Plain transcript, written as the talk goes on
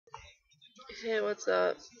Hey, what's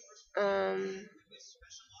up? Um,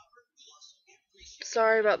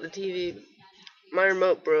 Sorry about the TV. My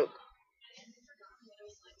remote broke.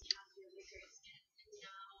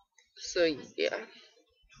 So, yeah.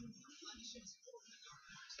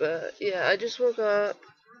 But, yeah, I just woke up.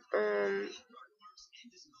 Um,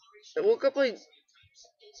 I woke up, like,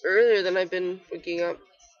 earlier than I've been waking up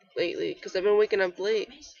lately. Because I've been waking up late.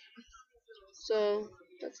 So,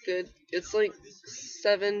 that's good. It's, like,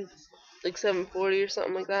 7:40 or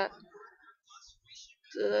something like that.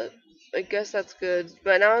 So, I guess that's good.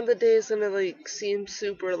 But now the day is gonna, like, seem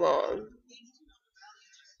super long.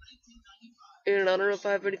 And I don't know if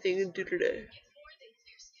I have anything to do today.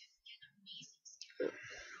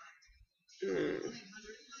 Hmm.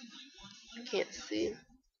 Can't see.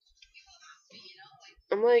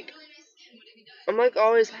 I'm like I'm like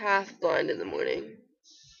always half blind in the morning.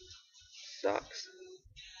 Sucks.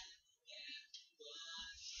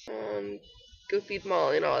 Um, Go feed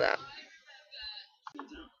Molly and all that.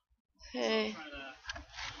 Hey,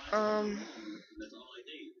 um,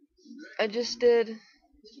 I just did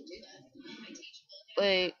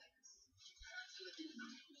like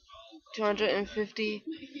 250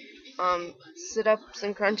 sit-ups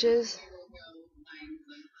and crunches.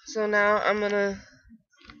 So now um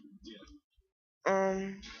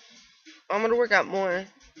I'm gonna work out more.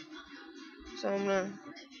 So I'm gonna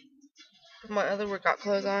put my other workout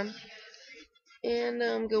clothes on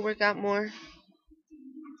and go work out more.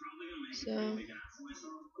 So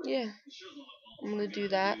yeah, I'm gonna do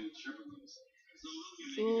that.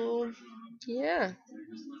 So yeah,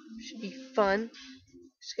 should be fun.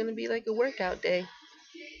 It's gonna be like a workout day.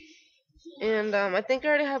 And I think I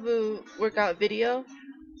already have a workout video.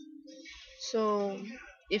 So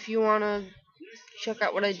if you wanna check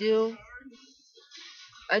out what I do,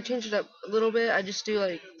 I change it up a little bit. I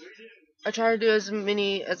try to do as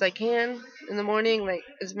many as I can in the morning, like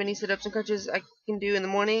as many sit-ups and crunches I can do in the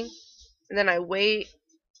morning. And then I wait,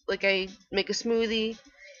 like I make a smoothie,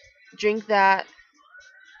 drink that,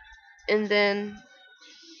 and then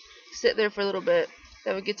sit there for a little bit.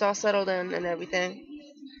 That it gets all settled in and everything.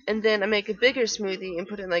 And then I make a bigger smoothie and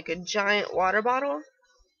put in like a giant water bottle.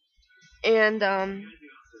 And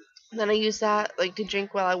then I use that like to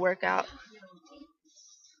drink while I work out.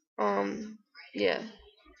 Um, yeah.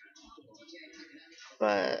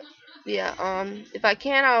 But yeah, if I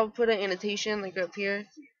can, I'll put an annotation like up here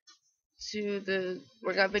to the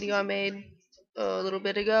workout video I made a little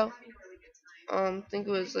bit ago. I think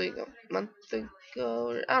it was like a month ago,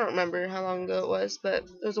 or I don't remember how long ago it was, but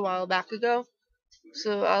it was a while back ago.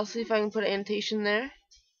 So I'll see if I can put an annotation there.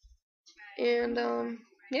 And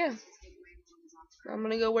yeah, I'm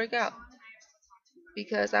gonna go work out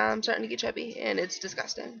because I'm starting to get chubby and it's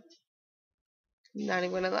disgusting. Not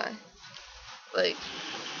even gonna lie. Like,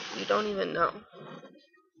 you don't even know.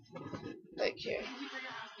 Like, here.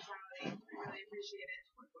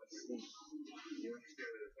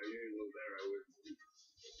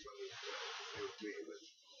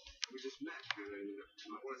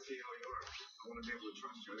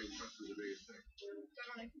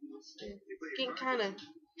 Getting kind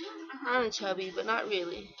of chubby, but not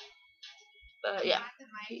really. But yeah.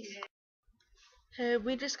 Hey,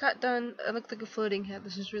 we just got done. I look like a floating head.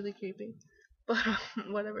 This is really creepy. But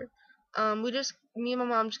whatever. Me and my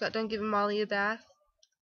mom just got done giving Molly a bath.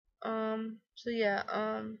 So yeah.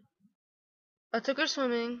 I took her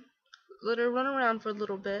swimming, let her run around for a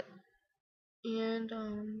little bit, and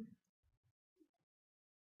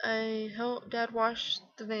I helped Dad wash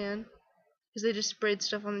the van because they just sprayed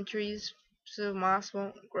stuff on the trees so moss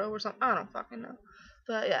won't grow or something. I don't fucking know.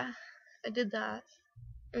 But yeah, I did that,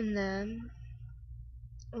 and then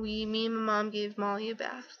me and my mom gave Molly a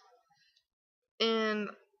bath, and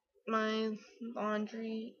my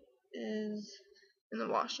laundry is in the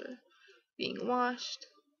washer being washed,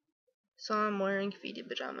 so I'm wearing faded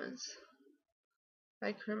pajamas.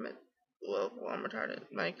 My Kermit, I'm retarded.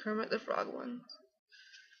 My Kermit the Frog ones.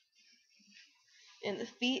 And the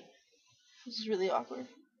feet, this is really awkward.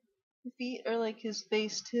 The feet are like his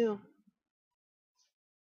face too.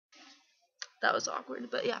 That was awkward,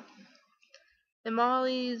 but yeah. And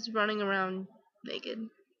Molly's running around naked,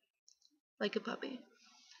 like a puppy.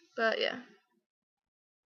 But yeah.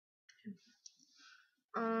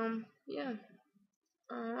 Yeah.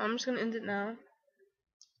 I'm just gonna end it now.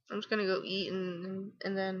 I'm just gonna go eat and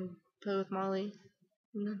then play with Molly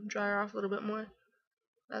and then dry her off a little bit more.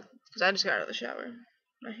 Because I just got out of the shower.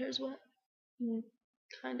 My hair's wet. You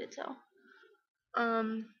can kinda tell.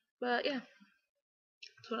 But yeah,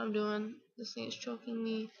 that's what I'm doing. This thing is choking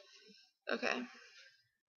me. Okay,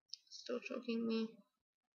 still choking me.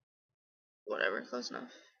 Whatever, close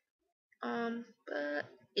enough. But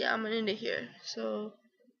yeah, I'm gonna end it here. So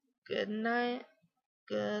good night,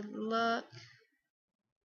 good luck,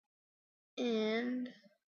 and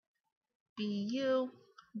be you,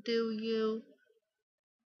 do you,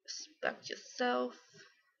 respect yourself.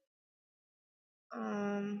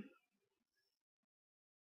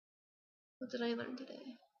 What did I learn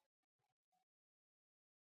today?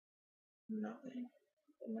 Nothing.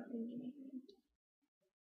 I'm not learning anything.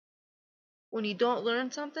 When you don't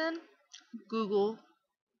learn something,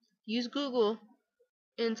 use Google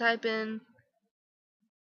and type in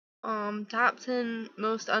top 10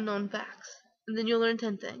 most unknown facts, and then you'll learn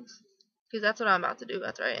 10 things. Because that's what I'm about to do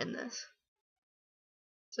after I end this.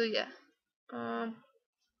 So yeah,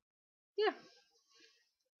 yeah.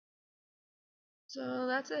 So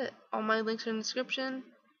that's it. All my links are in the description.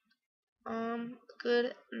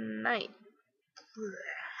 Good night.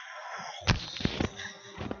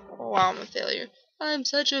 Oh wow, I'm a failure. I'm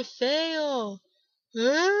such a fail.